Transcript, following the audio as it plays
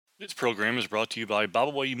This program is brought to you by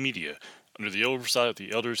Bible Way Media, under the oversight of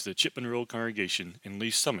the elders of the Chipman Road Congregation in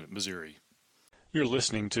Lee Summit, Missouri. You're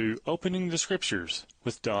listening to Opening the Scriptures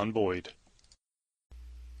with Don Boyd.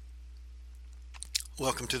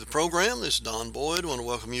 Welcome to the program. This is Don Boyd. I want to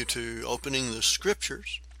welcome you to Opening the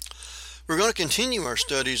Scriptures. We're going to continue our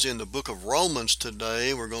studies in the book of Romans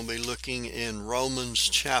today. We're going to be looking in Romans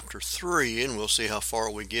chapter 3, and we'll see how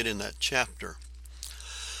far we get in that chapter.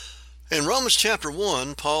 In Romans chapter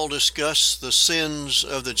 1, Paul discussed the sins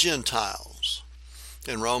of the Gentiles.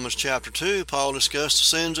 In Romans chapter 2, Paul discussed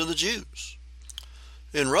the sins of the Jews.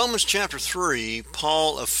 In Romans chapter 3,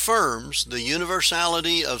 Paul affirms the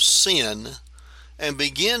universality of sin and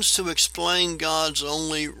begins to explain God's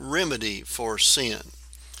only remedy for sin.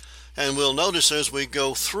 And we'll notice as we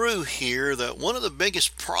go through here that one of the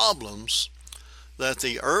biggest problems that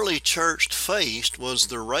the early church faced was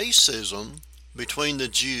the racism between the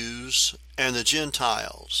Jews and the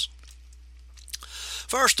Gentiles.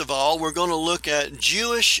 First of all, we're going to look at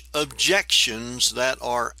Jewish objections that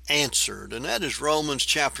are answered, and that is Romans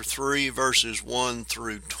chapter 3, verses 1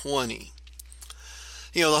 through 20.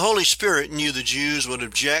 The Holy Spirit knew the Jews would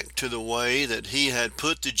object to the way that he had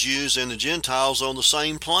put the Jews and the Gentiles on the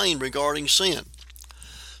same plane regarding sin.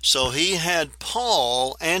 So he had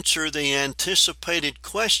Paul answer the anticipated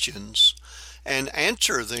questions and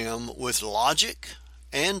answer them with logic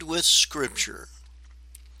and with Scripture.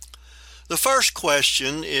 The first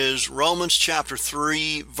question is Romans chapter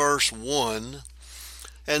 3, verse 1,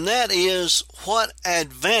 and that is, what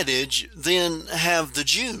advantage then have the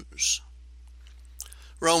Jews?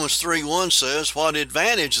 Romans 3:1 says, what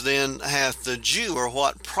advantage then hath the Jew, or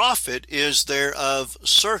what profit is there of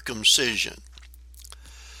circumcision?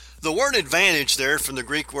 The word advantage there from the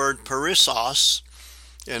Greek word perissos,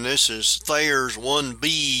 and this is Thayer's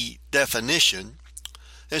 1b definition.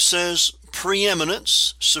 It says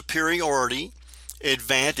preeminence, superiority,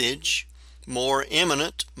 advantage, more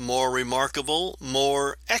eminent, more remarkable,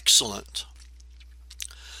 more excellent.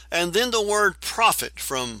 And then the word profit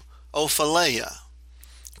from ophaleia.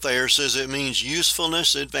 Thayer says it means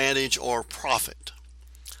usefulness, advantage, or profit.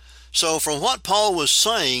 So from what Paul was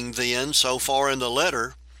saying then so far in the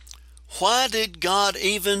letter, why did God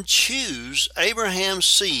even choose Abraham's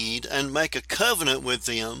seed and make a covenant with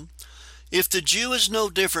them if the Jew is no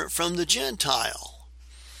different from the Gentile?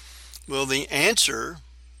 Well, the answer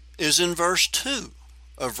is in verse 2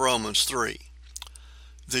 of Romans 3.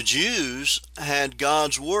 The Jews had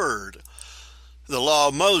God's word, the law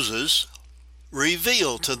of Moses,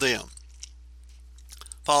 revealed to them.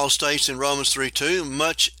 Paul states in Romans 3:2,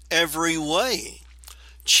 much every way,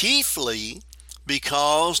 chiefly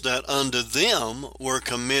because that unto them were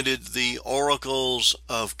committed the oracles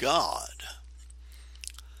of God.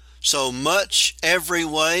 So much every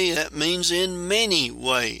way, that means in many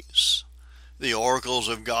ways. The oracles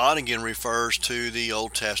of God again refers to the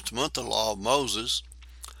Old Testament, the law of Moses.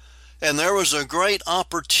 And there was a great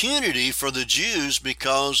opportunity for the Jews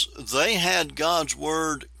because they had God's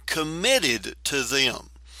word committed to them.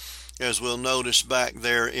 As we'll notice back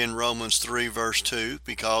there in Romans 3 verse 2,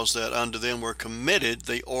 because that unto them were committed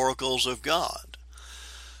the oracles of God.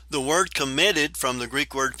 The word committed from the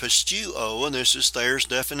Greek word pisteuo, and this is Thayer's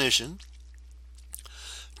definition,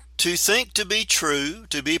 to think to be true,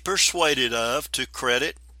 to be persuaded of, to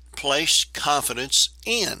credit, place confidence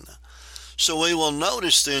in. So we will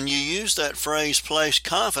notice then you use that phrase place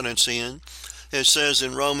confidence in. It says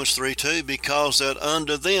in Romans 3:2, because that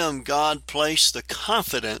unto them God placed the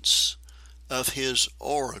confidence of his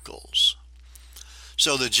oracles.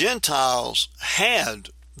 So the Gentiles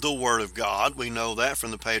had the word of God. We know that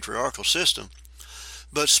from the patriarchal system.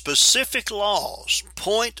 But specific laws,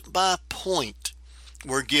 point by point,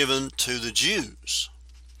 were given to the Jews.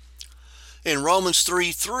 In Romans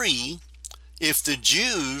 3:3, if the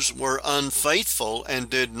Jews were unfaithful and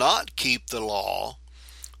did not keep the law,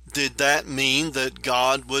 did that mean that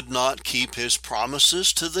God would not keep his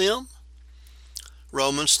promises to them?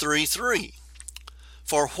 Romans 3:3,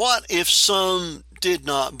 for what if some did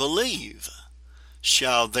not believe?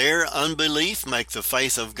 Shall their unbelief make the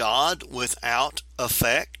faith of God without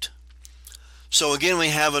effect? So again we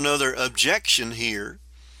have another objection here.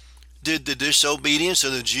 Did the disobedience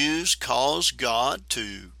of the Jews cause God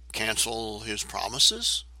to cancel his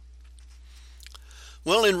promises?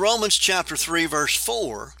 Well, in Romans chapter 3 verse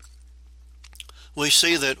 4, we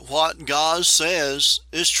see that what God says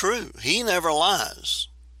is true. He never lies.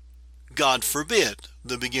 God forbid,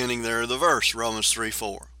 the beginning there of the verse, Romans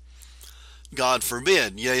 3:4. God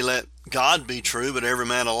forbid, yea, let God be true, but every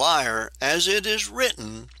man a liar, as it is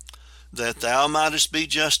written, that thou mightest be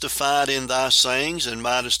justified in thy sayings, and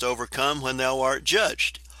mightest overcome when thou art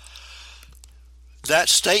judged. That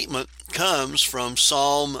statement comes from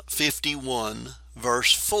Psalm 51,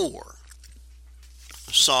 verse 4.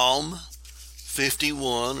 Psalm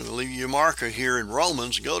 51, I'll leave you a marker here in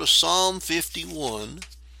Romans. Go to Psalm 51,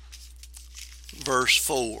 verse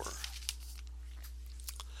 4.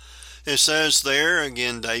 It says there,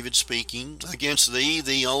 again David speaking, against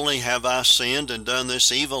thee only have I sinned and done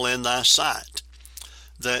this evil in thy sight,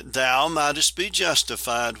 that thou mightest be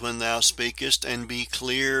justified when thou speakest, and be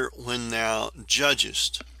clear when thou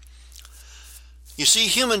judgest. You see,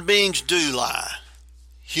 human beings do lie.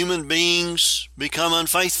 Human beings become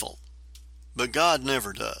unfaithful, but God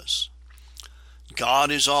never does. God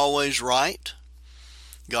is always right.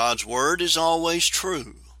 God's word is always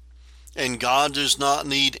true. And God does not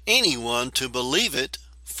need anyone to believe it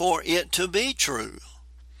for it to be true.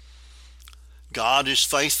 God is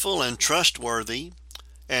faithful and trustworthy,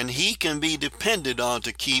 and he can be depended on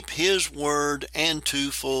to keep his word and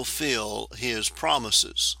to fulfill his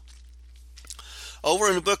promises. Over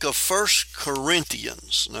in the book of 1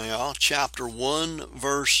 Corinthians now, chapter 1,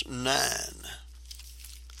 verse 9.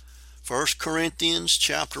 1 Corinthians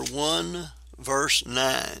chapter 1, verse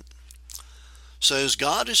 9 says,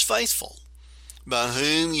 God is faithful, by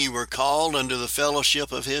whom ye were called unto the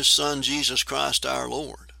fellowship of his Son Jesus Christ our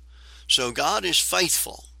Lord. So God is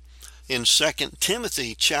faithful. In 2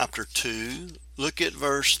 Timothy chapter 2, look at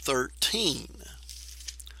verse 13.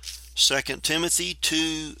 2 Timothy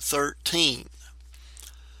 2:13.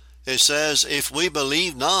 It says, if we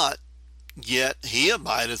believe not, yet he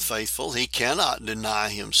abideth faithful. He cannot deny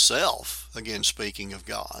himself. Again, speaking of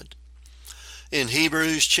God. In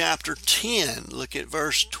Hebrews chapter 10, look at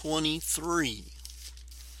verse 23.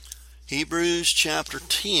 Hebrews chapter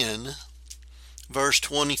 10, verse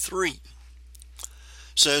 23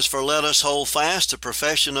 says, for let us hold fast the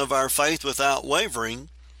profession of our faith without wavering,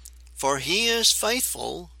 for he is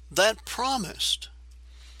faithful that promised.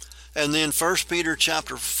 And then 1 Peter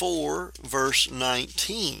chapter 4, verse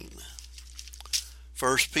 19.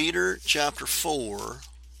 1 Peter chapter 4,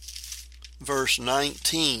 verse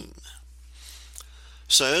 19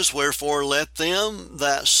 says, wherefore let them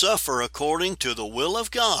that suffer according to the will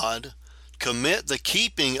of God commit the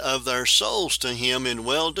keeping of their souls to him in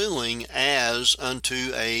well-doing as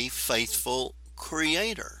unto a faithful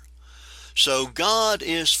Creator. So God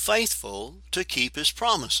is faithful to keep his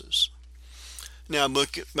promises. Now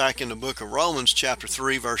back in the book of Romans chapter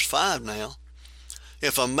 3 verse 5 now.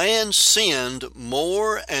 If a man sinned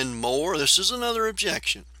more and more, this is another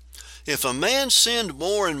objection. If a man sinned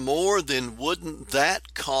more and more, then wouldn't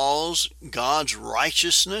that cause God's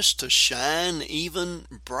righteousness to shine even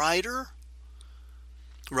brighter?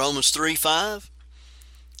 Romans 3:5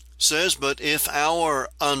 says, but if our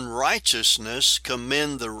unrighteousness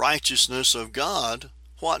commend the righteousness of God,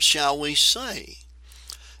 what shall we say?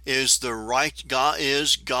 Is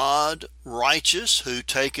God righteous who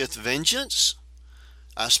taketh vengeance?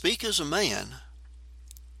 I speak as a man.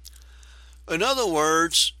 In other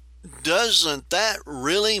words, doesn't that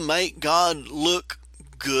really make God look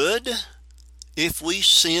good if we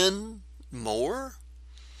sin more?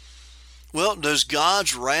 Well, does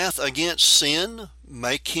God's wrath against sin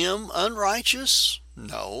make him unrighteous?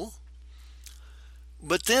 No.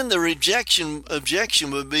 But then the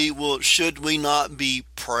objection would be, well, should we not be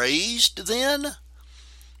praised then?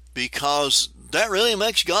 Because that really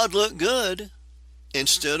makes God look good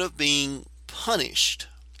instead of being punished.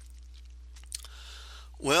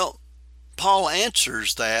 Well, Paul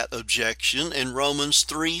answers that objection in Romans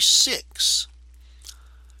 3:6.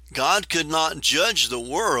 God could not judge the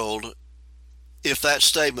world if that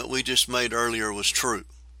statement we just made earlier was true.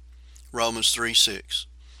 Romans 3:6.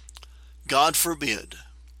 God forbid.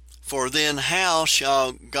 For then how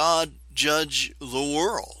shall God judge the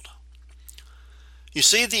world? You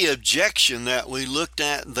see, the objection that we looked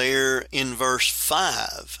at there in verse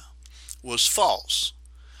 5 was false,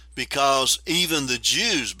 because even the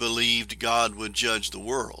Jews believed God would judge the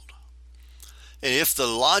world. And if the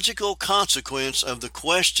logical consequence of the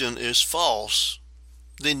question is false,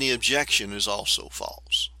 then the objection is also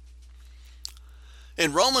false.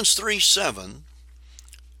 In Romans 3:7,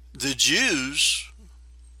 the Jews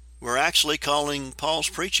were actually calling Paul's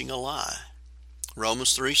preaching a lie.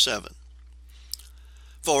 Romans 3:7.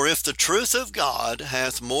 For if the truth of God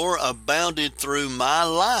hath more abounded through my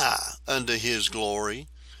lie unto his glory,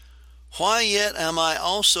 why yet am I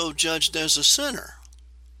also judged as a sinner?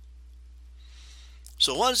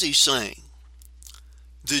 So what is he saying?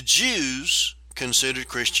 The Jews considered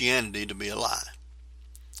Christianity to be a lie.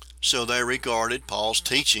 So they regarded Paul's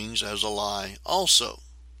teachings as a lie also.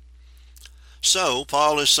 So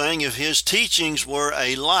Paul is saying if his teachings were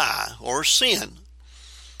a lie or sin,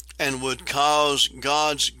 and would cause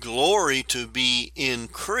God's glory to be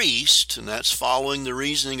increased, and that's following the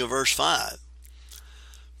reasoning of verse 5,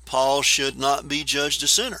 Paul should not be judged a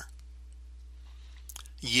sinner.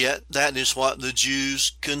 Yet that is what the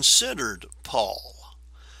Jews considered Paul,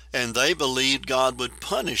 and they believed God would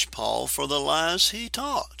punish Paul for the lies he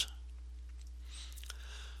taught.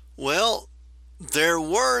 Well, there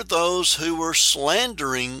were those who were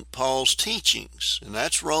slandering Paul's teachings, and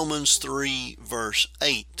that's Romans 3 verse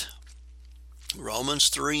 8. Romans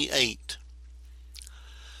 3:8.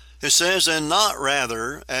 It says, "And not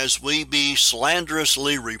rather as we be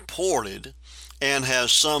slanderously reported, and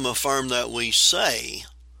has some affirm that we say,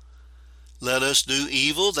 let us do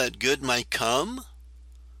evil that good may come,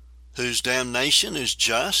 whose damnation is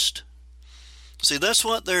just." See, that's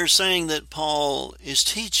what they're saying that Paul is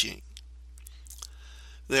teaching.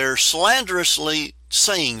 They're slanderously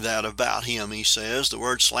saying that about him, he says. The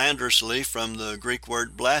word slanderously from the Greek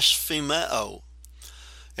word blasphemeo.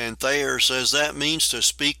 And Thayer says that means to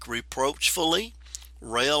speak reproachfully,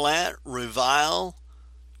 rail at, revile,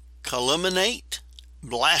 calumniate,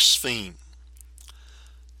 blaspheme.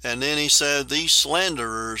 And then he said these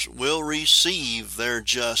slanderers will receive their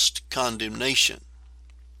just condemnation.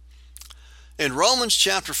 In Romans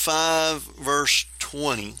chapter 5 verse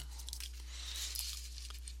 20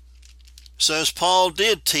 says Paul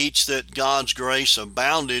did teach that God's grace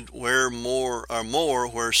abounded where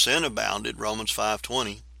where sin abounded. Romans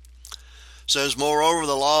 5:20 says, "Moreover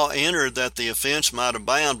the law entered that the offense might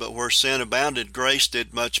abound, but where sin abounded, grace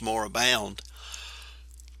did much more abound."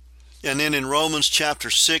 And then in Romans chapter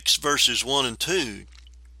 6 verses 1 and 2,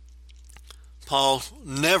 Paul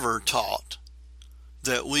never taught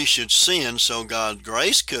that we should sin so God's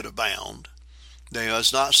grace could abound.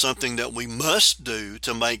 It's not something that we must do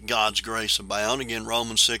to make God's grace abound. Again,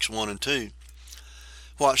 Romans 6, 1 and 2.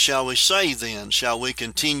 "What shall we say then? Shall we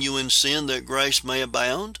continue in sin that grace may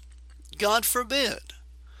abound? God forbid.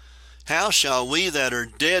 How shall we that are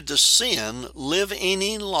dead to sin live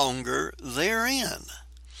any longer therein?"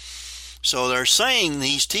 So they're saying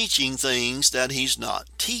he's teaching things that he's not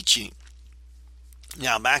teaching.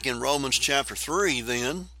 Now back in Romans chapter 3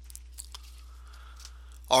 then,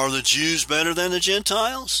 are the Jews better than the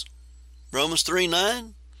Gentiles? Romans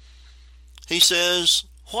 3:9. He says,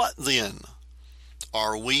 "What then?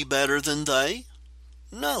 Are we better than they?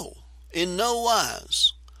 No, in no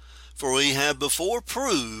wise. For we have before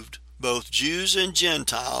proved, both Jews and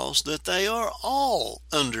Gentiles, that they are all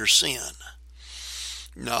under sin."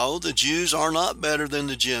 No, the Jews are not better than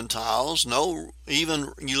the Gentiles. No,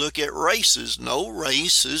 even you look at races, no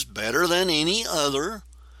race is better than any other,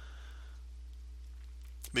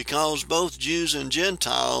 because both Jews and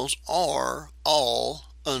Gentiles are all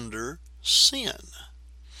under sin.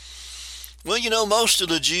 Well, most of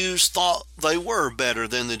the Jews thought they were better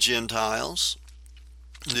than the Gentiles.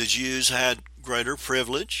 The Jews had greater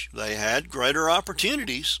privilege. They had greater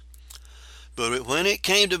opportunities. But when it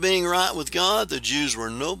came to being right with God, the Jews were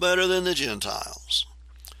no better than the Gentiles.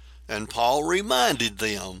 And Paul reminded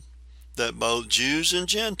them that both Jews and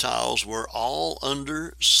Gentiles were all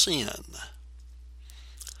under sin.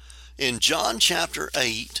 In John chapter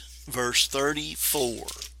 8, verse 34,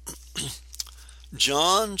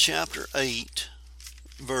 John chapter 8,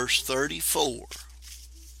 verse 34,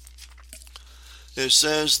 it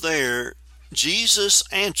says there, Jesus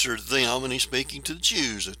answered them, and he's speaking to the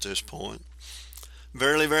Jews at this point,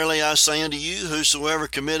 "Verily, verily, I say unto you, whosoever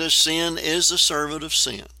committeth sin is the servant of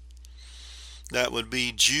sin." That would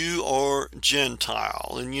be Jew or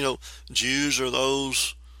Gentile. And Jews are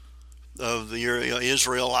those of the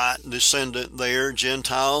Israelite descendant there.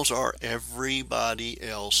 Gentiles are everybody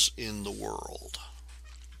else in the world.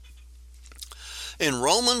 In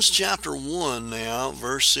Romans chapter 1 now,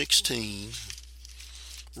 verse 16,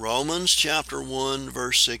 Romans chapter 1,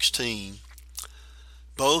 verse 16,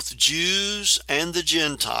 both Jews and the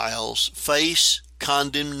Gentiles face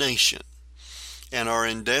condemnation and are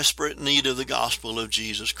in desperate need of the gospel of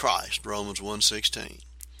Jesus Christ. Romans 1:16.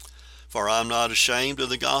 "For I am not ashamed of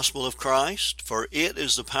the gospel of Christ, for it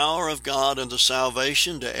is the power of God unto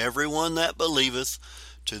salvation to everyone that believeth,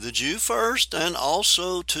 to the Jew first, and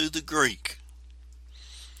also to the Greek."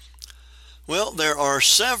 Well, there are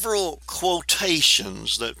several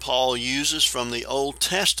quotations that Paul uses from the Old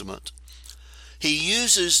Testament. He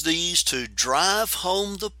uses these to drive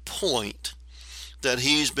home the point that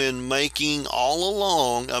he's been making all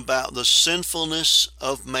along about the sinfulness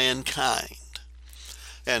of mankind.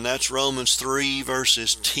 And that's Romans 3,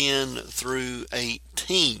 verses 10 through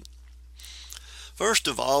 18. First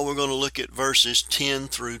of all, we're going to look at verses 10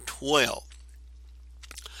 through 12.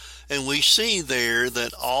 And we see there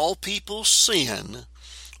that all people sin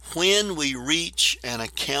when we reach an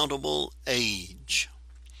accountable age.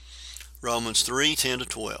 Romans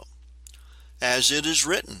 3:10-12. As it is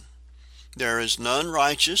written, there is none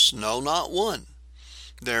righteous, no, not one.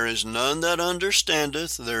 There is none that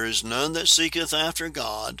understandeth, there is none that seeketh after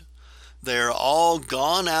God. They are all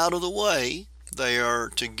gone out of the way, they are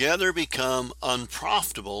together become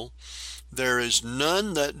unprofitable. There is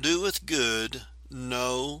none that doeth good,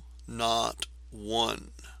 no, not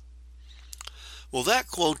one. Well, that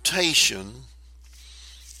quotation,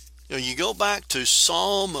 you go back to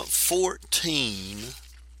Psalm 14,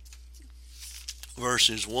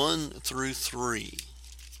 verses 1 through 3.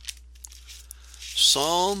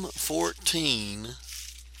 Psalm 14,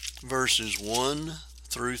 verses 1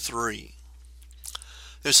 through 3.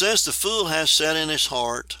 It says, the fool has said in his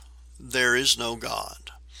heart, there is no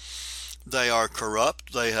God. They are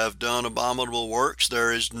corrupt, they have done abominable works,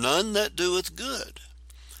 there is none that doeth good.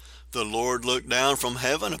 The Lord looked down from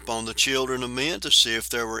heaven upon the children of men to see if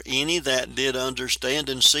there were any that did understand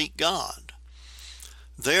and seek God.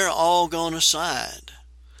 They're all gone aside.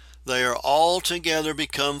 They are all together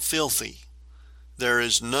become filthy. There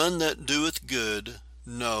is none that doeth good,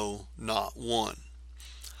 no, not one.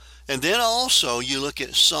 And then also you look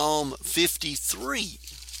at Psalm 53,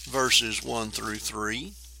 verses 1 through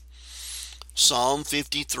 3. Psalm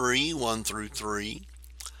 53, 1 through 3.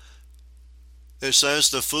 It says,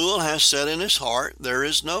 the fool has said in his heart, there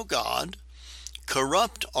is no God.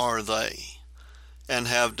 Corrupt are they, and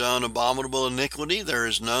have done abominable iniquity. There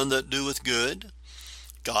is none that doeth good.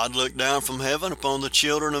 God looked down from heaven upon the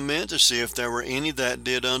children of men to see if there were any that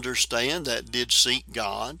did understand, that did seek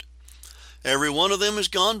God. Every one of them is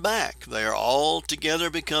gone back. They are all together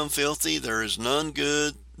become filthy. There is none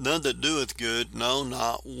good, none that doeth good, no,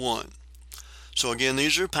 not one. So again,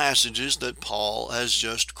 these are passages that Paul has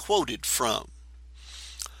just quoted from.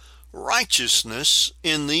 Righteousness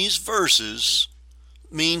in these verses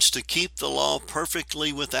means to keep the law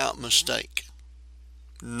perfectly without mistake.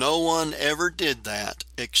 No one ever did that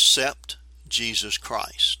except Jesus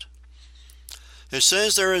Christ. It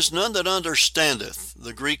says, there is none that understandeth.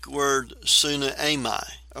 The Greek word sunaemi,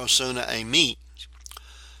 or sunaemi,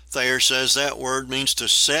 there says that word means to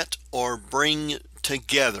set or bring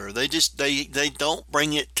together. They don't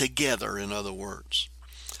bring it together, in other words.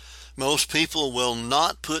 Most people will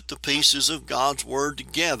not put the pieces of God's Word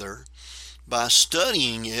together by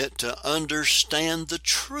studying it to understand the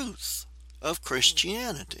truth of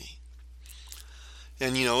Christianity.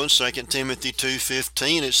 And in 2 Timothy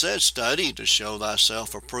 2:15 it says, study to show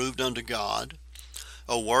thyself approved unto God,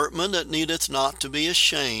 a workman that needeth not to be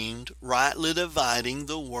ashamed, rightly dividing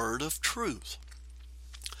the word of truth.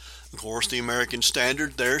 Of course, the American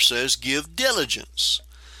Standard there says, give diligence.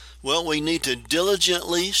 Well, we need to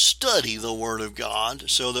diligently study the Word of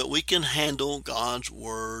God so that we can handle God's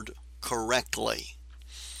Word correctly.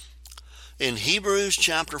 In Hebrews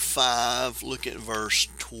chapter 5, look at verse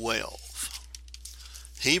 12.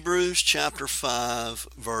 Hebrews chapter 5,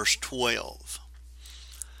 verse 12.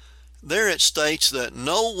 There it states that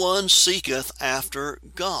no one seeketh after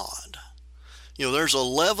God. There's a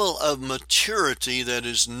level of maturity that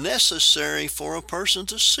is necessary for a person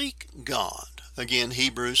to seek God. Again,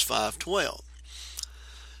 Hebrews 5:12.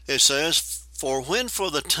 It says, for when for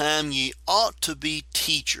the time ye ought to be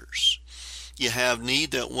teachers, ye have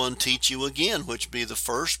need that one teach you again, which be the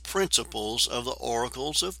first principles of the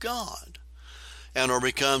oracles of God, and are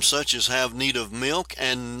become such as have need of milk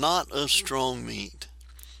and not of strong meat.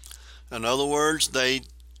 In other words, they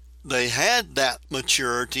had that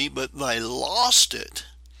maturity, but they lost it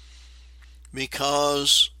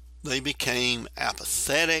because they became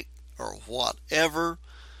apathetic or whatever.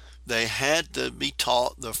 They had to be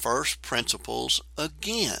taught the first principles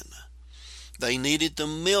again. They needed the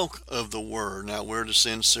milk of the Word. Now, we're to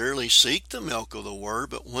sincerely seek the milk of the Word,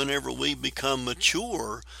 but whenever we become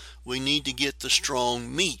mature, we need to get the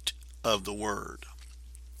strong meat of the Word.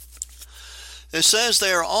 It says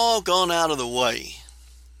they are all gone out of the way.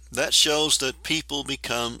 That shows that people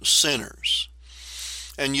become sinners.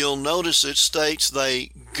 And you'll notice it states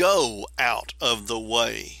they go out of the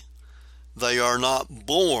way. They are not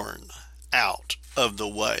born out of the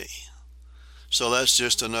way. So that's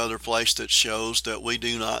just another place that shows that we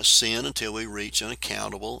do not sin until we reach an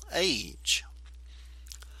accountable age.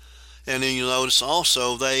 And then you notice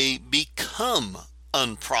also they become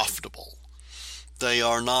unprofitable. They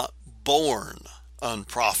are not born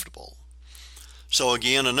unprofitable. So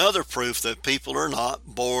again, another proof that people are not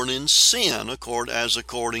born in sin,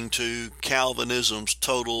 according to Calvinism's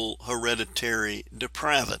total hereditary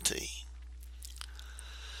depravity.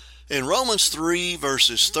 In Romans 3,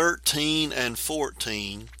 verses 13 and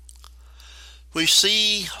 14, we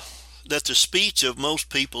see that the speech of most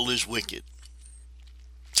people is wicked.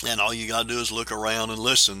 And all you got to do is look around and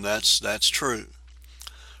listen. That's true.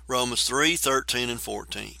 Romans 3:13 and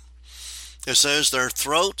 14. It says, their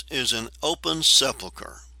throat is an open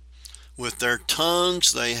sepulchre. With their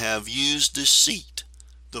tongues they have used deceit.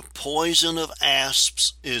 The poison of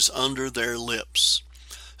asps is under their lips,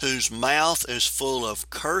 whose mouth is full of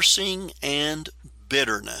cursing and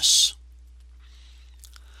bitterness.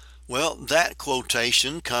 Well, that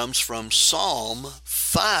quotation comes from Psalm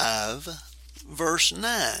 5, verse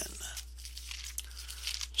 9.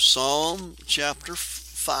 Psalm chapter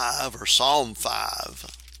 5, or Psalm 5,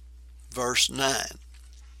 verse 9.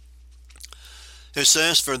 It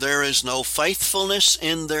says, for there is no faithfulness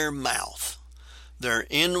in their mouth. Their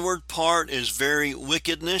inward part is very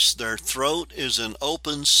wickedness. Their throat is an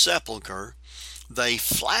open sepulchre. They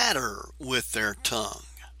flatter with their tongue.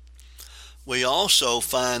 We also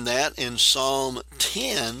find that in Psalm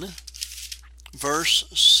 10, verse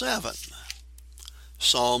 7.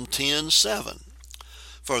 Psalm 10:7.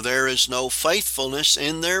 For there is no faithfulness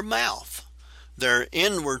in their mouth. Their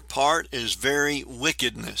inward part is very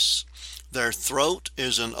wickedness. Their throat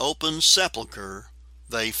is an open sepulchre.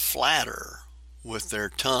 They flatter with their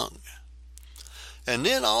tongue. And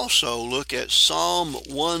then also look at Psalm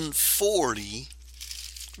 140,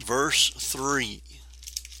 verse 3.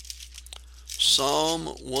 Psalm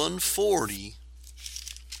 140,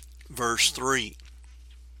 verse 3.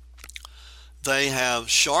 They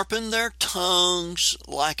have sharpened their tongues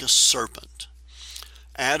like a serpent.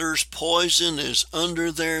 Adder's poison is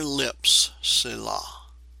under their lips. Selah.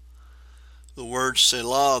 The word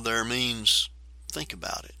Selah there means think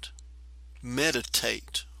about it.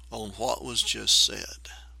 Meditate on what was just said.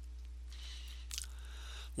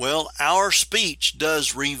 Well, our speech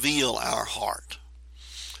does reveal our heart.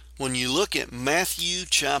 When you look at Matthew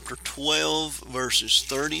chapter 12, verses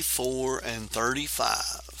 34 and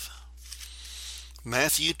 35,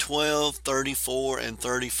 Matthew 12, 34 and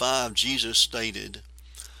 35, Jesus stated,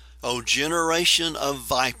 O generation of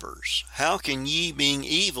vipers, how can ye, being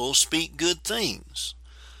evil, speak good things?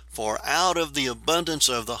 For out of the abundance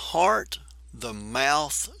of the heart the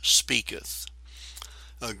mouth speaketh.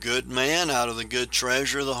 A good man out of the good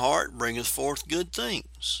treasure of the heart bringeth forth good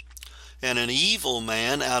things. And an evil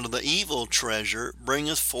man out of the evil treasure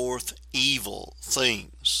bringeth forth evil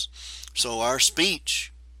things. So our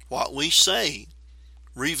speech, what we say,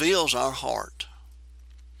 reveals our heart.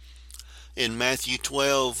 In Matthew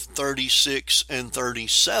 12, 36 and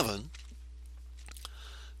 37,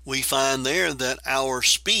 we find there that our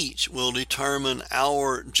speech will determine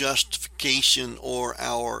our justification or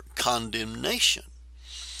our condemnation.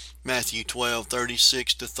 Matthew 12,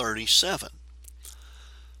 36 to 37.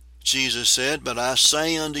 Jesus said, But I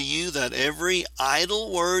say unto you that every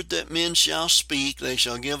idle word that men shall speak, they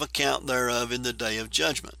shall give account thereof in the day of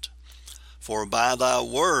judgment. For by thy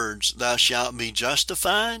words thou shalt be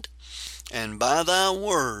justified, and by thy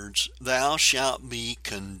words thou shalt be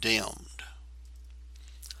condemned.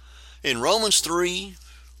 In Romans 3,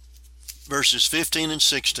 verses 15 and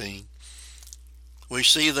 16, we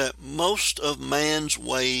see that most of man's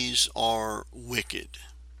ways are wicked.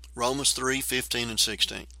 Romans 3, 15 and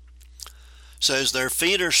 16 says, Their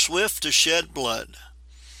feet are swift to shed blood.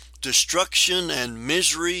 Destruction and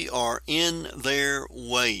misery are in their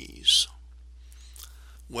ways.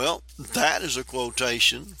 Well, that is a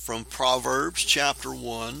quotation from Proverbs chapter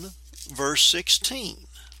 1, verse 16.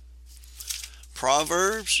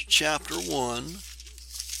 Proverbs chapter 1,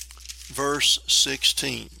 verse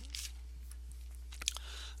 16.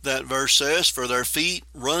 That verse says, For their feet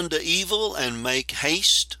run to evil and make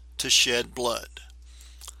haste to shed blood.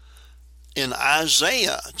 In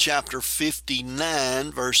Isaiah chapter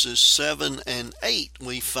 59, verses 7 and 8,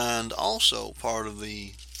 we find also part of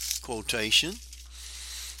the quotation.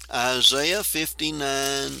 Isaiah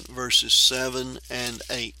 59, verses 7 and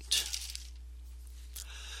 8.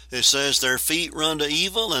 It says, Their feet run to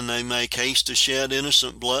evil, and they make haste to shed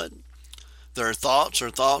innocent blood. Their thoughts are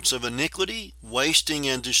thoughts of iniquity, wasting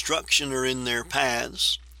and destruction are in their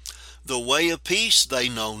paths. The way of peace they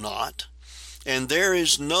know not, and there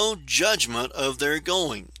is no judgment of their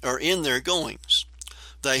going, or in their goings.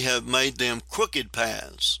 They have made them crooked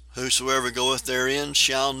paths. Whosoever goeth therein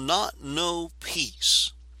shall not know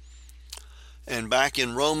peace. And back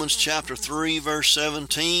in Romans chapter 3, verse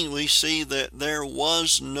 17, we see that there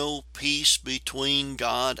was no peace between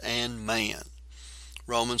God and man.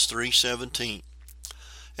 Romans 3:17.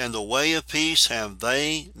 And the way of peace have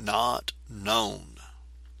they not known.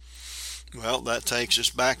 Well, that takes us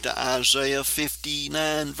back to Isaiah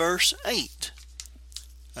 59, verse 8.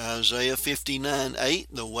 Isaiah 59:8,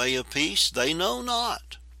 the way of peace they know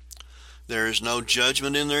not. There is no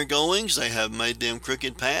judgment in their goings. They have made them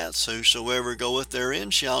crooked paths. Whosoever goeth therein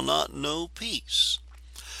shall not know peace.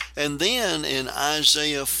 And then in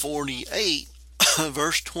Isaiah 48,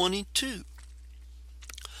 verse 22.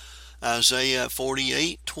 Isaiah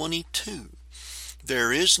 48:22.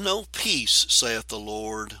 There is no peace, saith the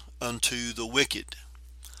Lord, unto the wicked.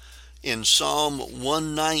 In Psalm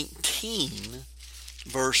 119,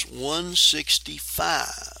 verse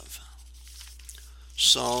 165.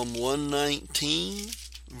 Psalm 119,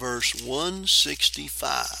 verse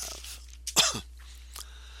 165.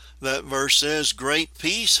 That verse says, Great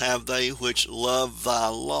peace have they which love thy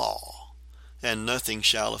law, and nothing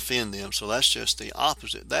shall offend them. So that's just the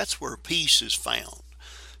opposite. That's where peace is found.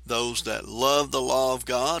 Those that love the law of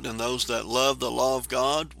God, and those that love the law of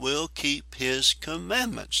God will keep his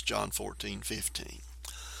commandments. John 14:15.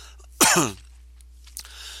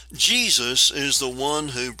 Jesus is the one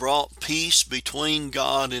who brought peace between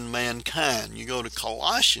God and mankind. You go to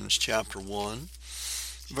Colossians chapter 1,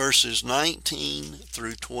 verses 19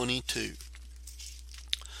 through 22.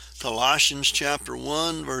 Colossians chapter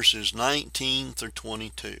 1, verses 19 through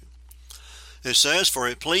 22. It says, For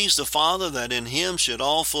it pleased the Father that in him should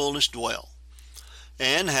all fullness dwell,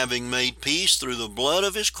 and having made peace through the blood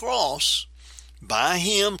of his cross, by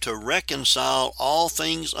him to reconcile all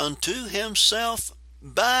things unto himself.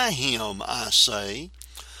 By him, I say,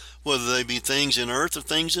 whether they be things in earth or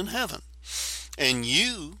things in heaven. And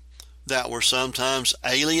you that were sometimes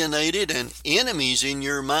alienated and enemies in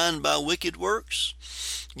your mind by wicked works,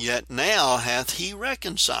 yet now hath he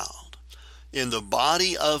reconciled in the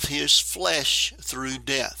body of his flesh through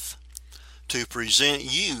death, to present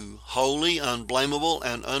you holy, unblameable,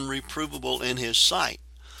 and unreprovable in his sight.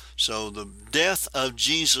 So the death of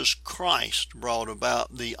Jesus Christ brought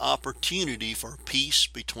about the opportunity for peace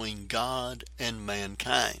between God and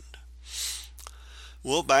mankind.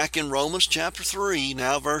 Well, back in Romans chapter 3,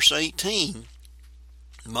 now verse 18,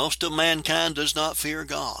 most of mankind does not fear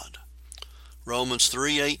God. Romans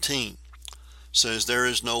 3:18 says there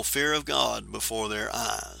is no fear of God before their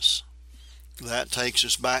eyes. That takes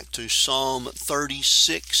us back to Psalm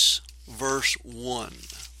 36, verse 1.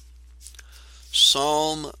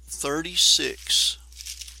 Psalm 36,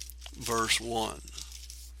 verse 1.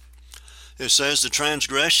 It says, The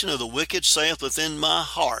transgression of the wicked saith within my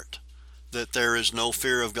heart, that there is no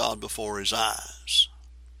fear of God before his eyes.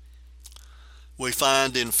 We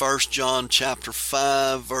find in 1 John chapter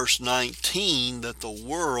 5, verse 19, that the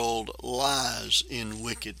world lies in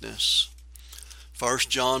wickedness. 1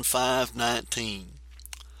 John 5:19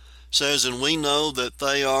 says, And we know that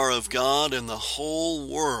they are of God, and the whole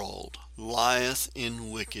world lieth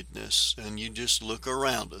in wickedness. And you just look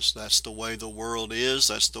around us. That's the way the world is.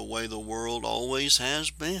 That's the way the world always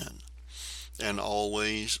has been and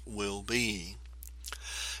always will be.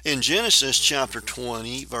 In Genesis chapter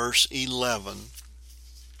 20, verse 11,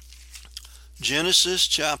 Genesis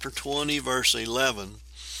chapter 20, verse 11,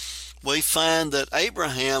 we find that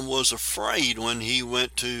Abraham was afraid when he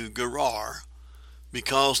went to Gerar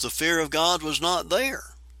because the fear of God was not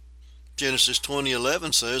there. Genesis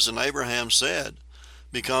 20:11 says, And Abraham said,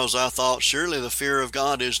 Because I thought surely the fear of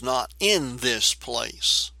God is not in this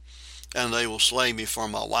place, and they will slay me for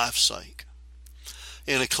my wife's sake.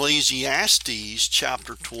 In Ecclesiastes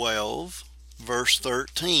chapter 12, verse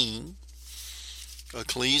 13,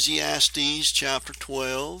 Ecclesiastes chapter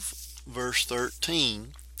 12, verse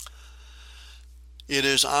 13, it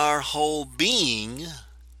is our whole being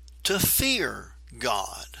to fear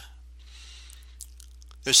God.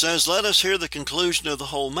 It says, Let us hear the conclusion of the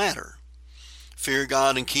whole matter. Fear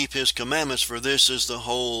God and keep his commandments, for this is the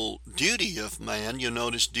whole duty of man. You'll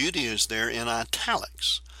notice duty is there in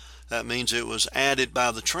italics. That means it was added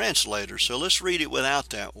by the translator. So let's read it without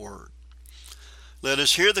that word. Let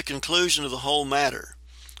us hear the conclusion of the whole matter.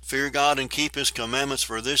 Fear God and keep his commandments,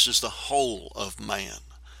 for this is the whole of man.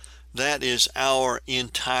 That is our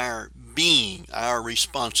entire being, our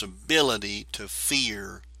responsibility to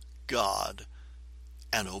fear God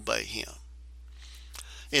and obey him.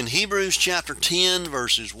 In Hebrews chapter 10,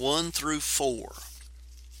 verses 1 through 4.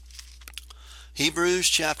 Hebrews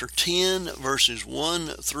chapter 10, verses 1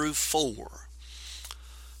 through 4.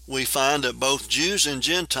 We find that both Jews and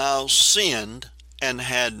Gentiles sinned and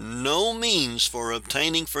had no means for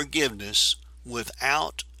obtaining forgiveness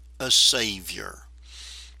without a Savior.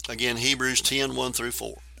 Again, Hebrews 10, 1 through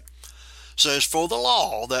 4. Says, For the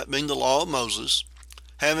law, that being the law of Moses,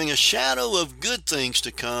 having a shadow of good things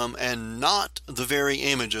to come, and not the very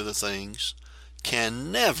image of the things,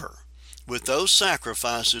 can never, with those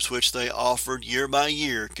sacrifices which they offered year by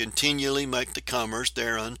year, continually make the comers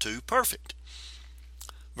thereunto perfect.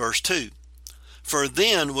 Verse 2. For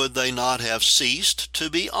then would they not have ceased to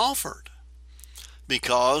be offered,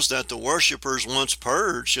 because that the worshippers once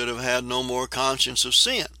purged should have had no more conscience of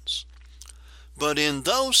sins. But in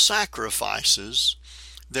those sacrifices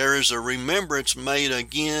there is a remembrance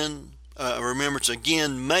again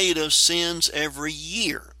made of sins every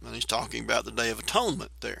year. And he's talking about the Day of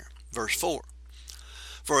Atonement there, verse 4.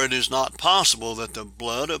 For it is not possible that the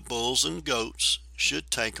blood of bulls and goats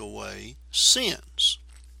should take away sins.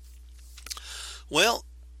 Well,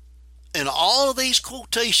 in all of these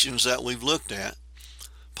quotations that we've looked at,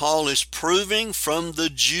 Paul is proving from the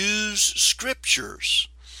Jews' scriptures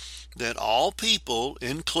that all people,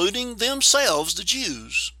 including themselves, the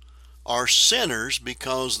Jews, are sinners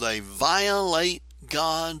because they violate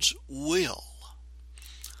God's will.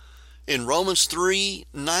 In Romans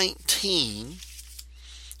 3:19,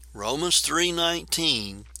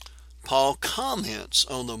 Paul comments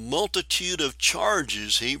on the multitude of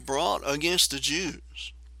charges he brought against the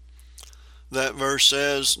Jews. That verse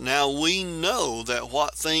says, Now we know that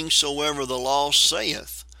what things soever the law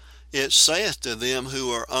saith, it saith to them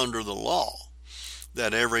who are under the law,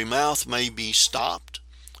 that every mouth may be stopped,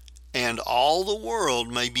 and all the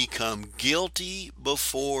world may become guilty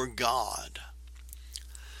before God.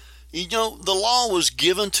 You know, the law was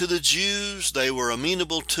given to the Jews, they were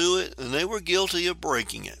amenable to it, and they were guilty of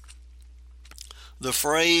breaking it. The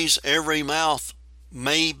phrase, every mouth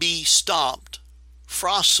may be stopped,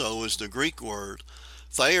 phraso is the Greek word.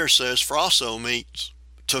 Thayer says phraso means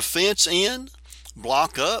to fence in,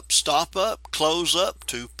 block up, stop up, close up,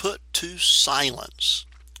 to put to silence.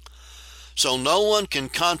 So no one can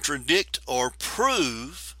contradict or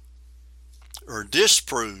prove or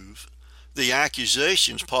disprove the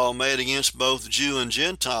accusations Paul made against both Jew and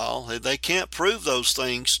Gentile. They can't prove those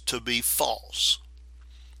things to be false,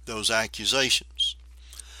 those accusations.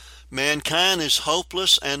 Mankind is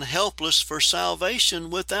hopeless and helpless for salvation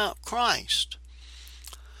without Christ.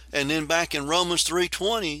 And then back in Romans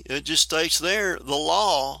 3:20, it just states there, the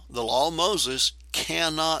law of Moses,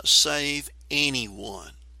 cannot save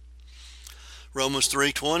anyone. Romans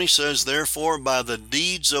 3:20 says, Therefore by the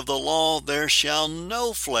deeds of the law there shall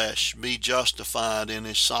no flesh be justified in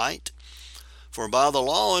his sight, for by the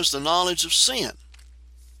law is the knowledge of sin.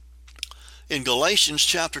 In Galatians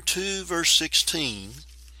chapter 2, verse 16,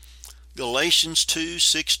 Galatians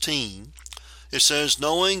 2:16, it says,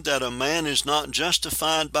 Knowing that a man is not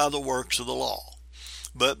justified by the works of the law,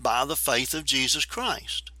 but by the faith of Jesus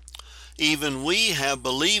Christ. Even we have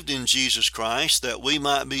believed in Jesus Christ, that we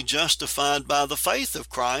might be justified by the faith of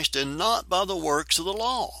Christ, and not by the works of the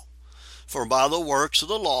law. For by the works of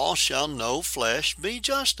the law shall no flesh be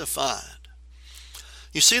justified.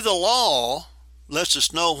 You see, the law lets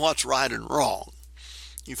us know what's right and wrong.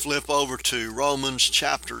 You flip over to Romans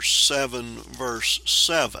chapter 7, verse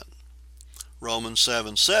 7. Romans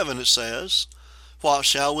 7:7, it says, What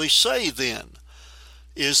shall we say then?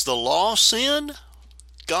 Is the law sin?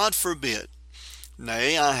 God forbid.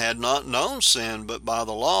 Nay, I had not known sin but by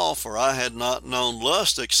the law, for I had not known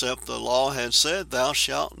lust except the law had said, Thou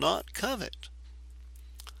shalt not covet.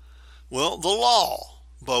 Well, the law,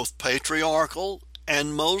 both patriarchal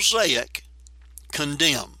and Mosaic,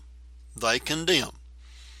 condemn. They condemn.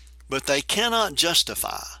 But they cannot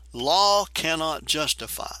justify. Law cannot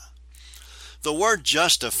justify. The word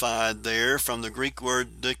justified there, from the Greek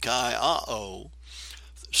word dikaiao,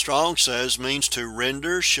 Strong says, means to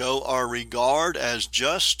render, show, or regard as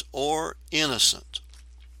just or innocent.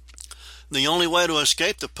 The only way to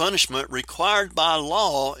escape the punishment required by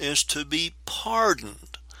law is to be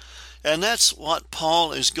pardoned. And that's what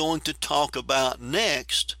Paul is going to talk about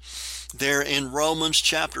next there in Romans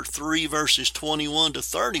chapter 3, verses 21 to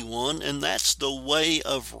 31, and that's the way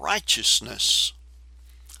of righteousness.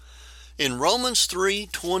 In Romans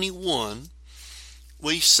 3:21,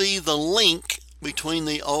 we see the link between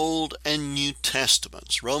the Old and New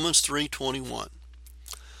Testaments. Romans 3:21.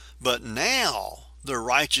 But now the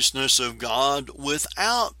righteousness of God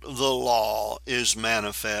without the law is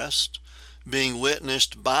manifest, being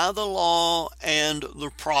witnessed by the law and the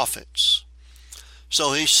prophets.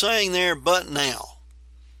 So he's saying there, but now.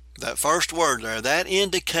 That first word there, that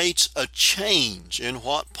indicates a change in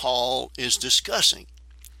what Paul is discussing.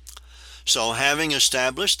 So having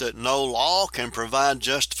established that no law can provide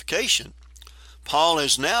justification, Paul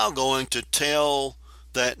is now going to tell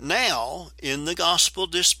that now, in the gospel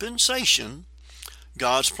dispensation,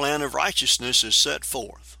 God's plan of righteousness is set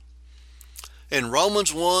forth. In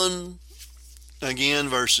Romans 1, again,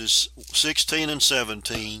 verses 16 and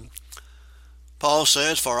 17, Paul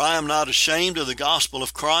says, For I am not ashamed of the gospel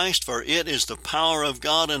of Christ, for it is the power of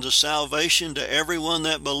God unto salvation to everyone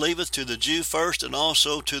that believeth, to the Jew first, and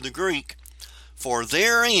also to the Greek. For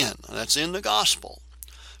therein, that's in the gospel,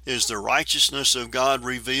 is the righteousness of God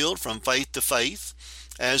revealed from faith to faith,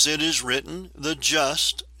 as it is written, the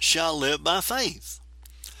just shall live by faith.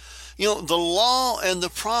 You know, the law and the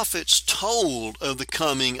prophets told of the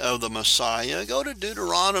coming of the Messiah. Go to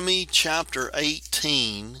Deuteronomy chapter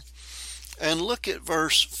 18 and look at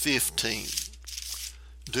verse 15.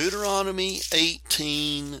 Deuteronomy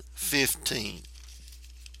 18:15.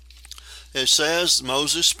 It says,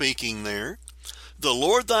 Moses speaking there, the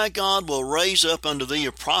Lord thy God will raise up unto thee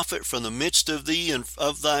a prophet from the midst of thee and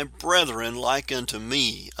of thy brethren like unto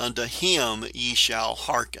me. Unto him ye shall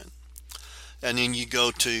hearken. And then you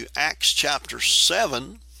go to Acts chapter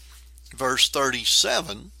 7, verse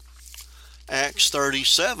 37. Acts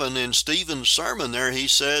 37, in Stephen's sermon there, he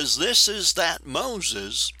says, this is that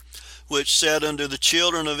Moses which said unto the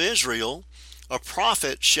children of Israel, a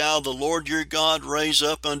prophet shall the Lord your God raise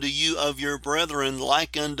up unto you of your brethren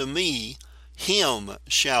like unto me, him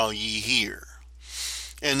shall ye hear.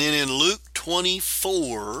 And then in Luke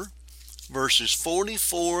 24, verses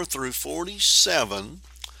 44 through 47,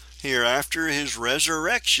 here after his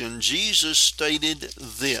resurrection, Jesus stated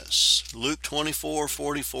this, Luke 24,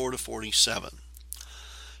 44 to 47.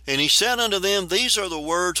 And he said unto them, these are the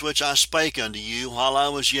words which I spake unto you while I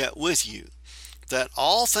was yet with you, that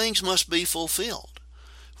all things must be fulfilled,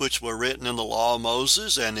 which were written in the law of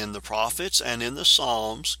Moses, and in the prophets, and in the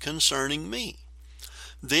Psalms concerning me.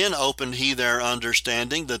 Then opened he their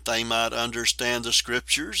understanding, that they might understand the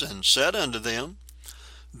Scriptures, and said unto them,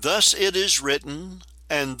 thus it is written,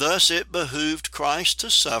 and thus it behooved Christ to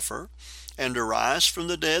suffer, and to rise from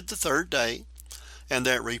the dead the third day, and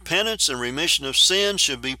that repentance and remission of sin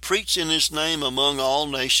should be preached in his name among all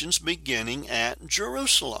nations, beginning at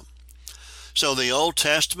Jerusalem. So the Old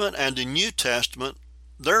Testament and the New Testament,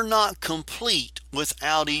 they're not complete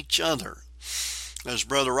without each other. As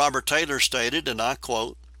Brother Robert Taylor stated, and I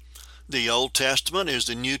quote, the Old Testament is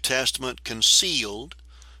the New Testament concealed.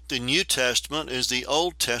 The New Testament is the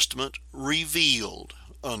Old Testament revealed,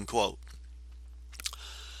 unquote.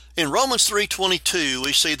 In Romans 3:22,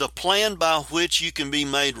 we see the plan by which you can be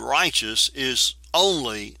made righteous is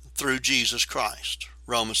only through Jesus Christ.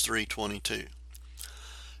 Romans 3:22.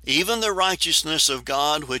 Even the righteousness of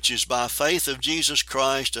God, which is by faith of Jesus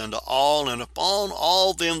Christ unto all and upon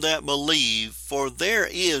all them that believe, for there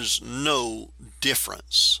is no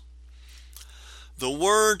difference. The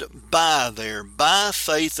word by there, by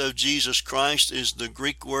faith of Jesus Christ, is the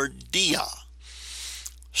Greek word dia.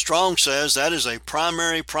 Strong says that is a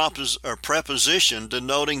primary preposition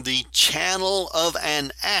denoting the channel of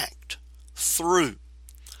an act, through.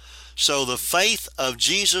 So the faith of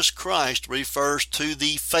Jesus Christ refers to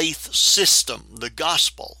the faith system, the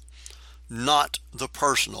gospel, not the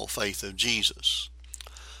personal faith of Jesus.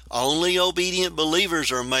 Only obedient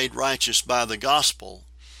believers are made righteous by the gospel,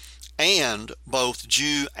 and both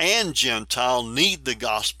Jew and Gentile need the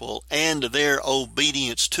gospel and their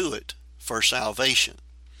obedience to it for salvation.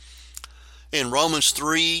 In Romans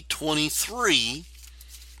 3:23,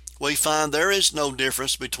 we find there is no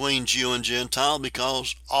difference between Jew and Gentile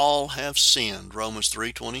because all have sinned. Romans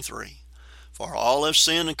 3:23. For all have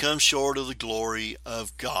sinned and come short of the glory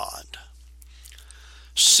of God.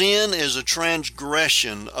 Sin is a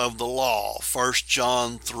transgression of the law. 1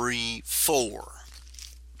 John 3:4.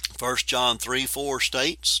 1 John 3:4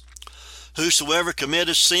 states, whosoever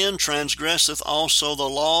committeth sin transgresseth also the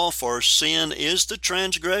law, for sin is the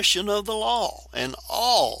transgression of the law, and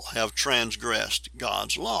all have transgressed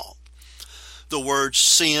God's law. The word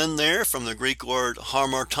sin there, from the Greek word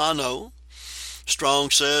hamartano,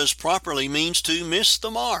 Strong says properly means to miss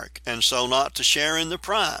the mark, and so not to share in the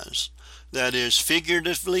prize. That is,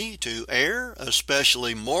 figuratively, to err,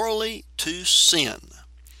 especially morally, to sin.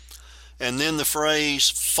 And then the phrase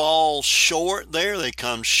fall short there, they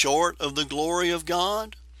come short of the glory of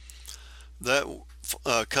God. That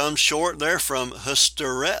comes short there from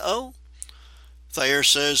hystereo. Thayer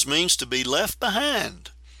says means to be left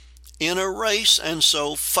behind in a race and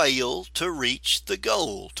so fail to reach the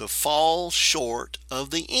goal, to fall short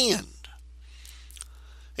of the end.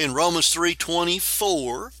 In Romans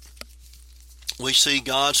 3:24, we see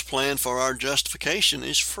God's plan for our justification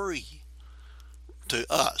is free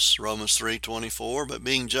to us, Romans 3:24, but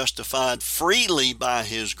being justified freely by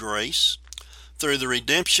his grace through the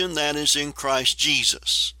redemption that is in Christ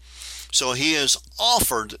Jesus. So he has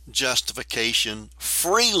offered justification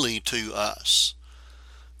freely to us.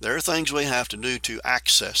 There are things we have to do to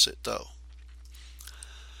access it, though.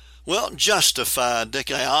 Well, justified,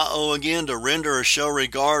 dikaiao again, to render or show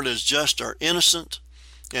regard as just or innocent,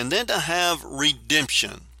 and then to have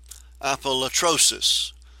redemption,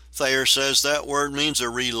 apolatrosis, Thayer says that word means a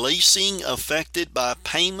releasing effected by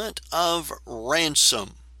payment of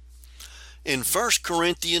ransom. In 1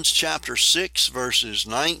 Corinthians chapter 6, verses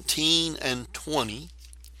 19 and 20,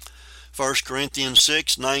 1 Corinthians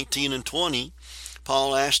 6, 19 and 20,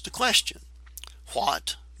 Paul asked the question,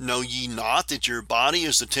 "What? Know ye not that your body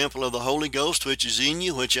is the temple of the Holy Ghost which is in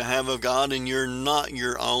you, which you have of God, and you're not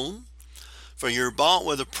your own? For you're bought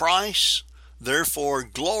with a price. Therefore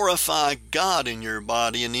glorify God in your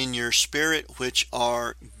body and in your spirit, which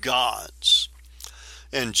are God's."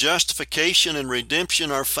 And justification and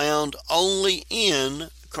redemption are found only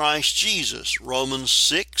in Christ Jesus. Romans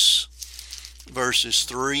 6, verses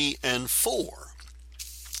 3 and 4.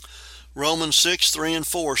 Romans 6, 3 and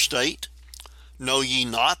 4 state, "Know ye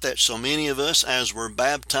not that so many of us as were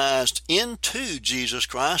baptized into Jesus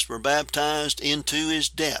Christ were baptized into his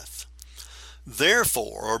death?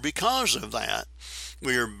 Therefore," or because of that,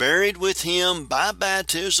 "we are buried with him by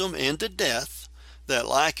baptism into death, that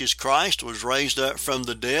like as Christ was raised up from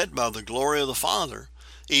the dead by the glory of the Father,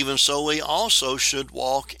 even so we also should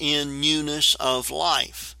walk in newness of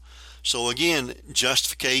life." So again,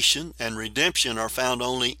 justification and redemption are found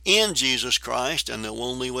only in Jesus Christ, and the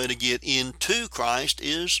only way to get into Christ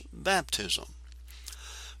is baptism.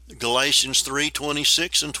 Galatians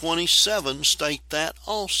 3:26 and 27 state that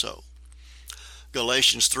also.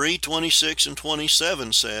 Galatians 3:26 and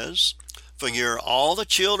 27 says, "For ye are all the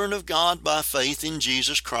children of God by faith in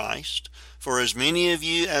Jesus Christ. For as many of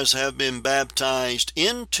you as have been baptized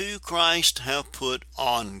into Christ have put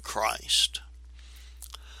on Christ."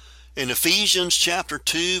 In Ephesians chapter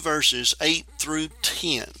 2, verses 8 through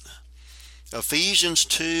 10, Ephesians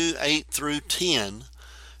 2, 8 through 10,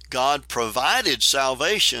 God provided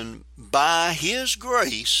salvation by his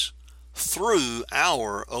grace through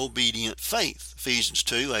our obedient faith. Ephesians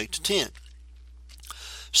 2, 8 to 10.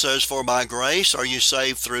 Says, "For by grace are you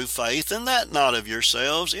saved through faith, and that not of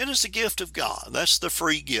yourselves. It is the gift of God." That's the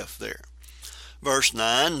free gift there. Verse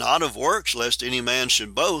 9, "Not of works, lest any man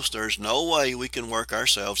should boast." There's no way we can work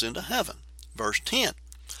ourselves into heaven. Verse 10,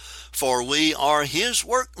 "For we are his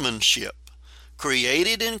workmanship,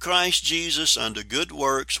 created in Christ Jesus unto good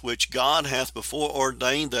works, which God hath before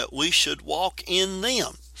ordained that we should walk in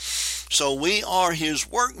them." So we are his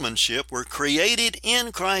workmanship. We're created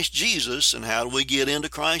in Christ Jesus. And how do we get into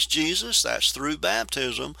Christ Jesus? That's through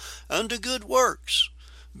baptism unto good works.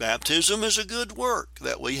 Baptism is a good work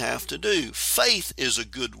that we have to do. Faith is a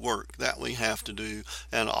good work that we have to do.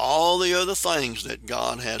 And all the other things that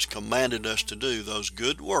God has commanded us to do, those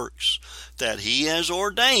good works that he has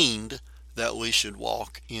ordained that we should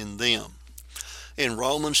walk in them. In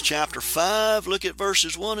Romans chapter 5, look at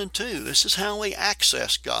verses 1 and 2. This is how we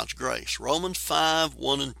access God's grace. Romans 5,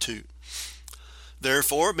 1 and 2.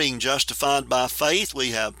 "Therefore, being justified by faith,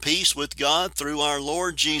 we have peace with God through our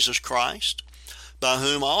Lord Jesus Christ, by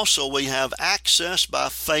whom also we have access by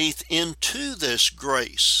faith into this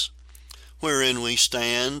grace, wherein we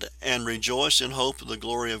stand and rejoice in hope of the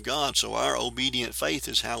glory of God." So our obedient faith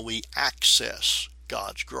is how we access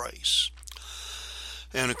God's grace.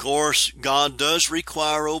 And of course, God does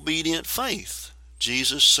require obedient faith.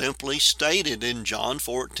 Jesus simply stated in John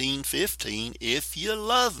 14:15, "If you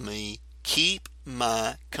love me, keep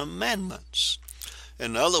my commandments."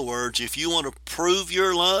 In other words, if you want to prove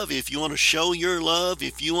your love, if you want to show your love,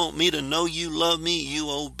 if you want me to know you love me, you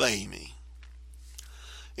obey me.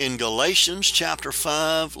 In Galatians chapter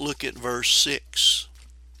 5, look at verse 6.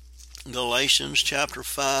 Galatians chapter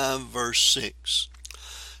 5, verse 6.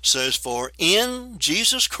 Says, "For in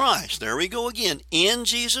Jesus Christ," there we go again, "in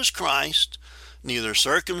Jesus Christ, neither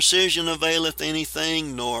circumcision availeth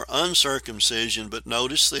anything, nor uncircumcision," but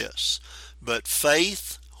notice this, "but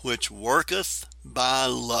faith which worketh by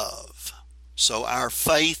love." So our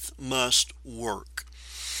faith must work.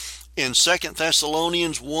 In 2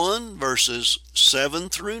 Thessalonians 1, verses 7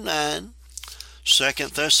 through 9,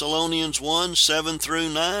 2 Thessalonians 1, 7 through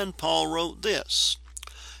 9, Paul wrote this,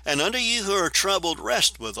 "And unto you who are troubled,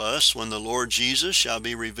 rest with us, when the Lord Jesus shall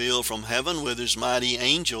be revealed from heaven with his mighty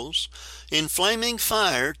angels, in flaming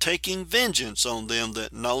fire, taking vengeance on them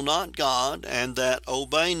that know not God, and that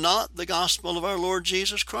obey not the gospel of our Lord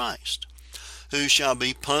Jesus Christ, who shall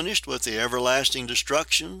be punished with everlasting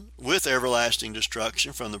destruction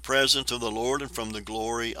from the presence of the Lord and from the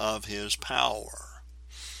glory of his power."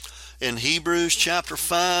 In Hebrews chapter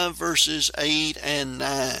 5, verses 8 and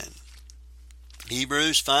 9.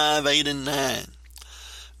 Hebrews 5, 8 and 9.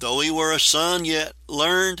 "Though he were a son, yet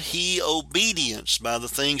learned he obedience by the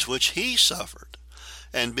things which he suffered.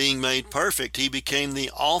 And being made perfect, he became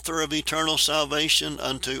the author of eternal salvation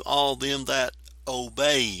unto all them that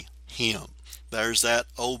obey him." There's that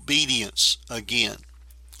obedience again.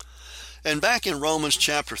 And back in Romans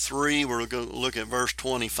chapter 3, we're going to look at verse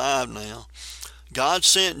 25 now. God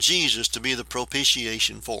sent Jesus to be the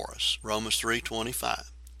propitiation for us. Romans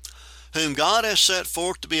 3:25. Whom God has set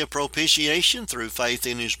forth to be a propitiation through faith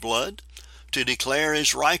in his blood, to declare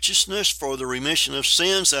his righteousness for the remission of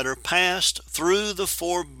sins that are past through the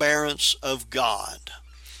forbearance of God.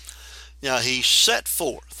 Now he set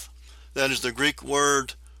forth. That is the Greek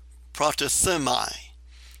word protithemi.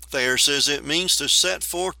 There says it means to set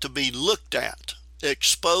forth, to be looked at,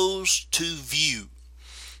 exposed to view.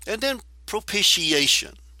 And then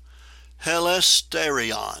propitiation,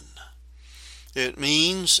 helesterion. It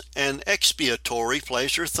means an expiatory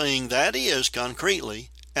place or thing, that is, concretely,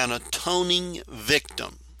 an atoning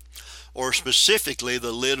victim, or specifically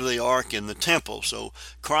the lid of the ark in the temple. So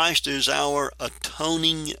Christ is our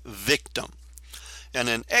atoning victim. And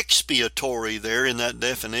an expiatory there in that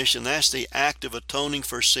definition, that's the act of atoning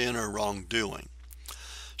for sin or wrongdoing.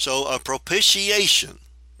 So a propitiation,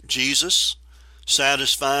 Jesus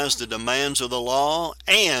satisfies the demands of the law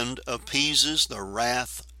and appeases the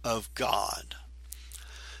wrath of God.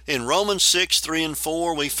 In Romans 6:3 and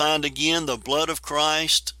 4, we find again the blood of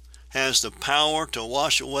Christ has the power to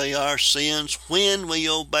wash away our sins when we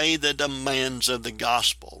obey the demands of the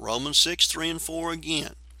gospel. Romans 6:3 and 4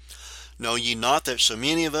 again. Know ye not that so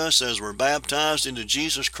many of us as were baptized into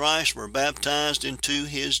Jesus Christ were baptized into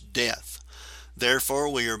his death? Therefore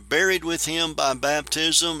we are buried with him by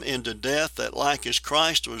baptism into death, that like as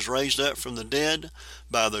Christ was raised up from the dead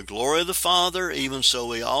by the glory of the Father, even so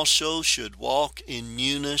we also should walk in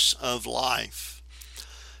newness of life.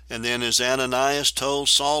 And then as Ananias told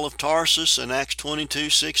Saul of Tarsus in Acts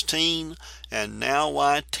 22:16, and now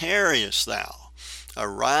why tarriest thou?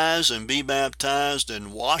 Arise and be baptized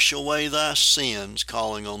and wash away thy sins,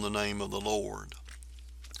 calling on the name of the Lord.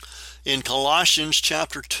 In Colossians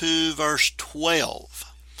chapter 2 verse 12,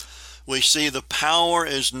 we see the power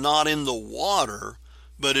is not in the water,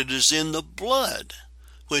 but it is in the blood,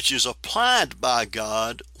 which is applied by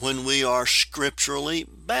God when we are scripturally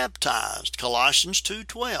baptized. Colossians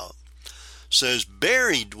 2:12 says,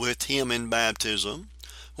 buried with him in baptism,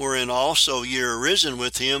 wherein also ye are risen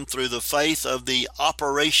with him through the faith of the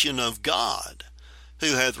operation of God,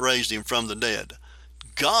 who hath raised him from the dead.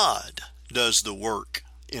 God does the work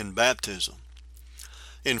in baptism.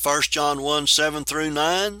 In 1 John 1:7 through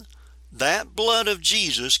 9, that blood of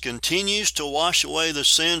Jesus continues to wash away the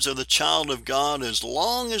sins of the child of God as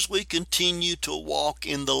long as we continue to walk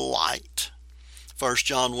in the light. 1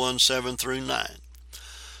 John 1:7 through 9.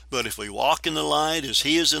 But if we walk in the light as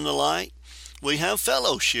he is in the light, we have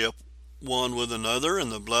fellowship one with another,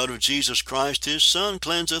 and the blood of Jesus Christ his Son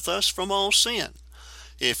cleanseth us from all sin.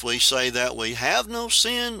 If we say that we have no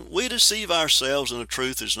sin, we deceive ourselves, and the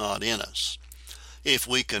truth is not in us. If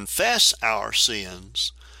we confess our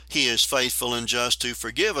sins, he is faithful and just to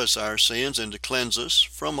forgive us our sins and to cleanse us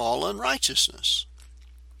from all unrighteousness.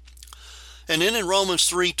 And then in Romans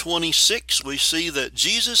 3:26, we see that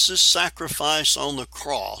Jesus' sacrifice on the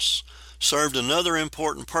cross served another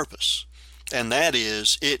important purpose, and that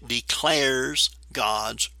is it declares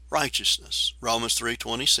God's righteousness. Romans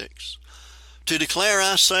 3:26. To declare,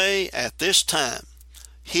 I say, at this time,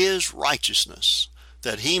 his righteousness,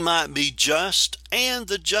 that he might be just and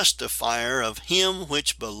the justifier of him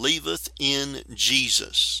which believeth in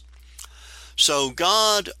Jesus. So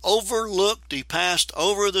God overlooked, he passed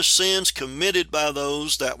over the sins committed by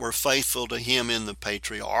those that were faithful to him in the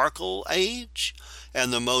patriarchal age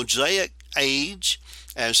and the Mosaic age,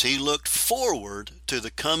 as he looked forward to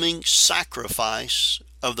the coming sacrifice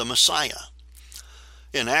of the Messiah.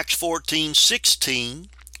 In Acts 14:16,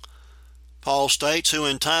 Paul states, who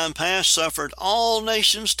in time past suffered all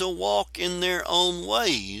nations to walk in their own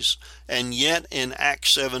ways. And yet in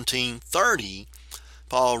Acts 17:30,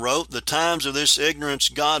 Paul wrote, the times of this ignorance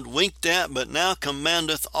God winked at, but now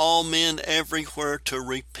commandeth all men everywhere to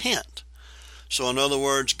repent. So in other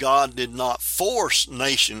words, God did not force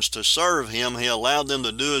nations to serve him. He allowed them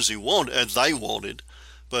to do as they wanted,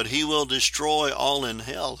 but he will destroy all in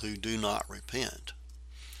hell who do not repent.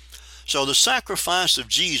 So the sacrifice of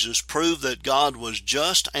Jesus proved that God was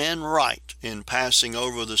just and right in passing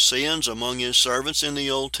over the sins among his servants in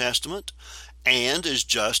the Old Testament, and is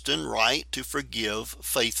just and right to forgive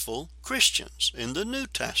faithful Christians in the New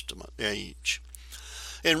Testament age.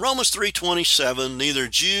 In Romans 3:27, neither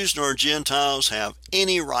Jews nor Gentiles have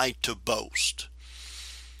any right to boast.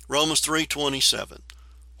 Romans 3:27.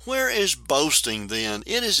 Where is boasting then?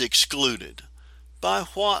 It is excluded. By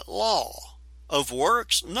what law? Of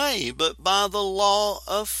works? Nay, but by the law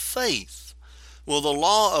of faith. Well, the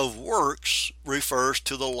law of works refers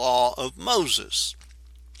to the law of Moses.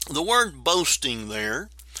 The word boasting there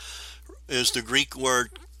is the Greek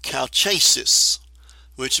word kalchesis,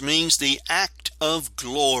 which means the act of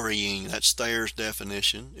glorying. That's Thayer's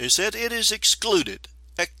definition. It said it is excluded,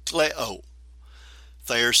 ekleo.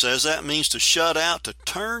 Thayer says that means to shut out, to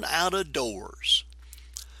turn out of doors.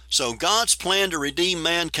 So God's plan to redeem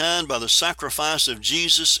mankind by the sacrifice of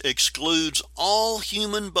Jesus excludes all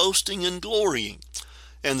human boasting and glorying.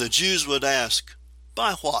 And the Jews would ask,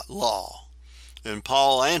 by what law? And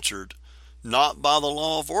Paul answered, not by the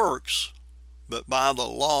law of works, but by the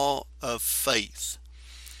law of faith.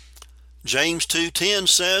 James 2:10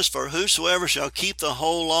 says, for whosoever shall keep the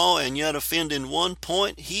whole law and yet offend in one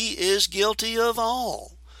point, he is guilty of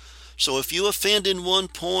all. So if you offend in one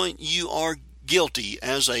point, you are guilty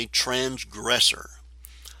as a transgressor.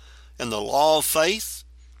 And the law of faith,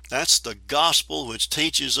 that's the gospel which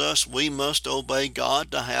teaches us we must obey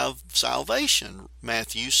God to have salvation.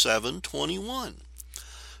 Matthew 7:21.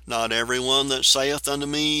 Not everyone that saith unto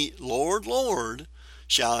me, Lord, Lord,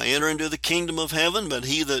 shall enter into the kingdom of heaven, but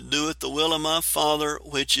he that doeth the will of my Father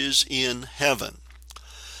which is in heaven.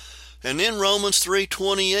 And in Romans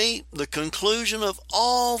 3:28, the conclusion of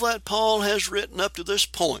all that Paul has written up to this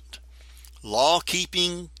point,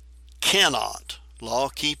 law-keeping cannot,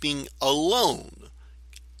 law-keeping alone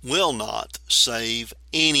will not save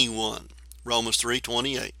anyone. Romans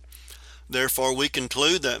 3:28. Therefore we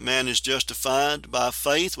conclude that man is justified by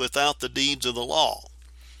faith without the deeds of the law.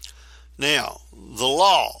 Now, the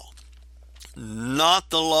law, not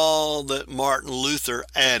the law that Martin Luther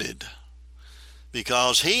added,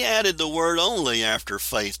 because he added the word only after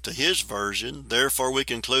faith to his version. Therefore we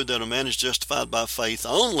conclude that a man is justified by faith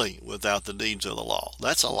only without the deeds of the law.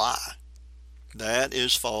 That's a lie. That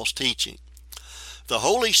is false teaching. The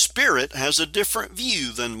Holy Spirit has a different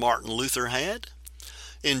view than Martin Luther had.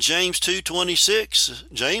 In James 2:26,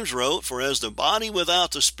 James wrote, for as the body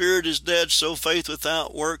without the spirit is dead, so faith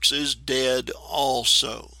without works is dead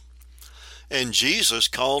also. And Jesus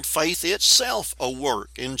called faith itself a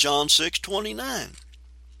work in John 6:29.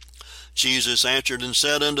 Jesus answered and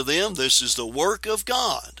said unto them, this is the work of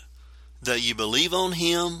God, that ye believe on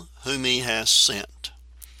him whom he hath sent.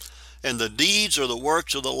 And the deeds or the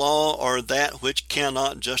works of the law are that which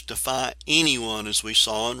cannot justify anyone, as we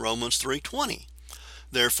saw in Romans 3:20.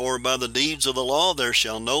 Therefore by the deeds of the law there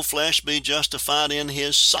shall no flesh be justified in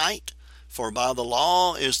his sight, for by the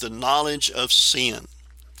law is the knowledge of sin.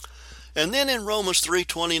 And then in Romans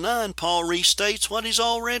 3:29, Paul restates what he's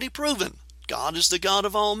already proven. God is the God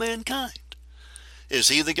of all mankind. Is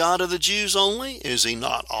he the God of the Jews only? Is he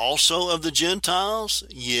not also of the Gentiles?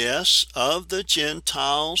 Yes, of the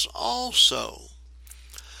Gentiles also.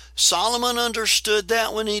 Solomon understood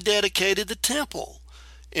that when he dedicated the temple.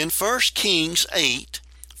 In 1 Kings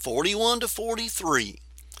 8:41-43,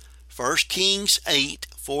 1 Kings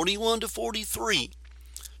 8:41-43,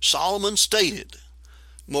 Solomon stated,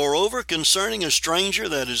 moreover, concerning a stranger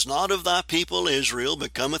that is not of thy people Israel,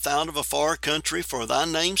 but cometh out of a far country for thy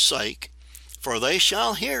name's sake, for they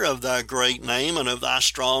shall hear of thy great name, and of thy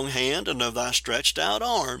strong hand, and of thy stretched out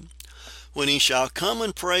arm, when he shall come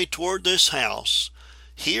and pray toward this house,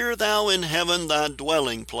 hear thou in heaven thy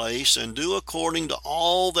dwelling place, and do according to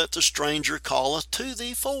all that the stranger calleth to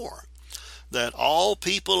thee for, that all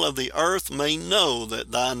people of the earth may know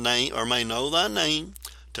that thy name, or may know thy name,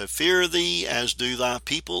 to fear thee as do thy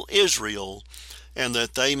people Israel, and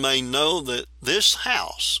that they may know that this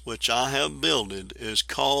house which I have builded is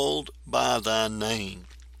called by thy name.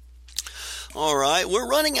 All right, we're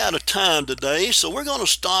running out of time today, so we're going to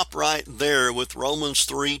stop right there with Romans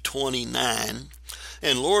 3:29.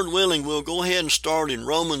 And Lord willing, we'll go ahead and start in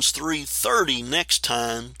Romans 3:30 next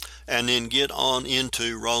time, and then get on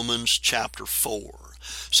into Romans chapter 4.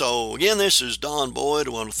 So again, this is Don Boyd.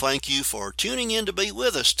 I want to thank you for tuning in to be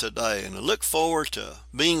with us today, and I look forward to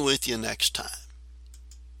being with you next time.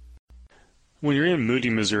 When you're in Moody,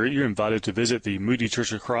 Missouri, you're invited to visit the Moody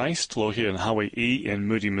Church of Christ, located on Highway E in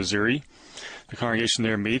Moody, Missouri. The congregation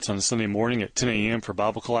there meets on Sunday morning at 10 a.m. for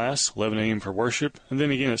Bible class, 11 a.m. for worship, and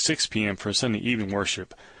then again at 6 p.m. for Sunday evening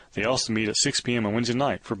worship. They also meet at 6 p.m. on Wednesday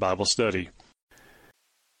night for Bible study.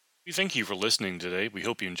 We thank you for listening today. We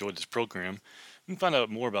hope you enjoyed this program. You can find out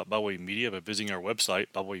more about Byway Media by visiting our website,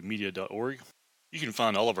 bywaymedia.org. You can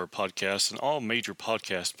find all of our podcasts on all major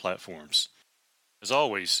podcast platforms. As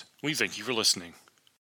always, we thank you for listening.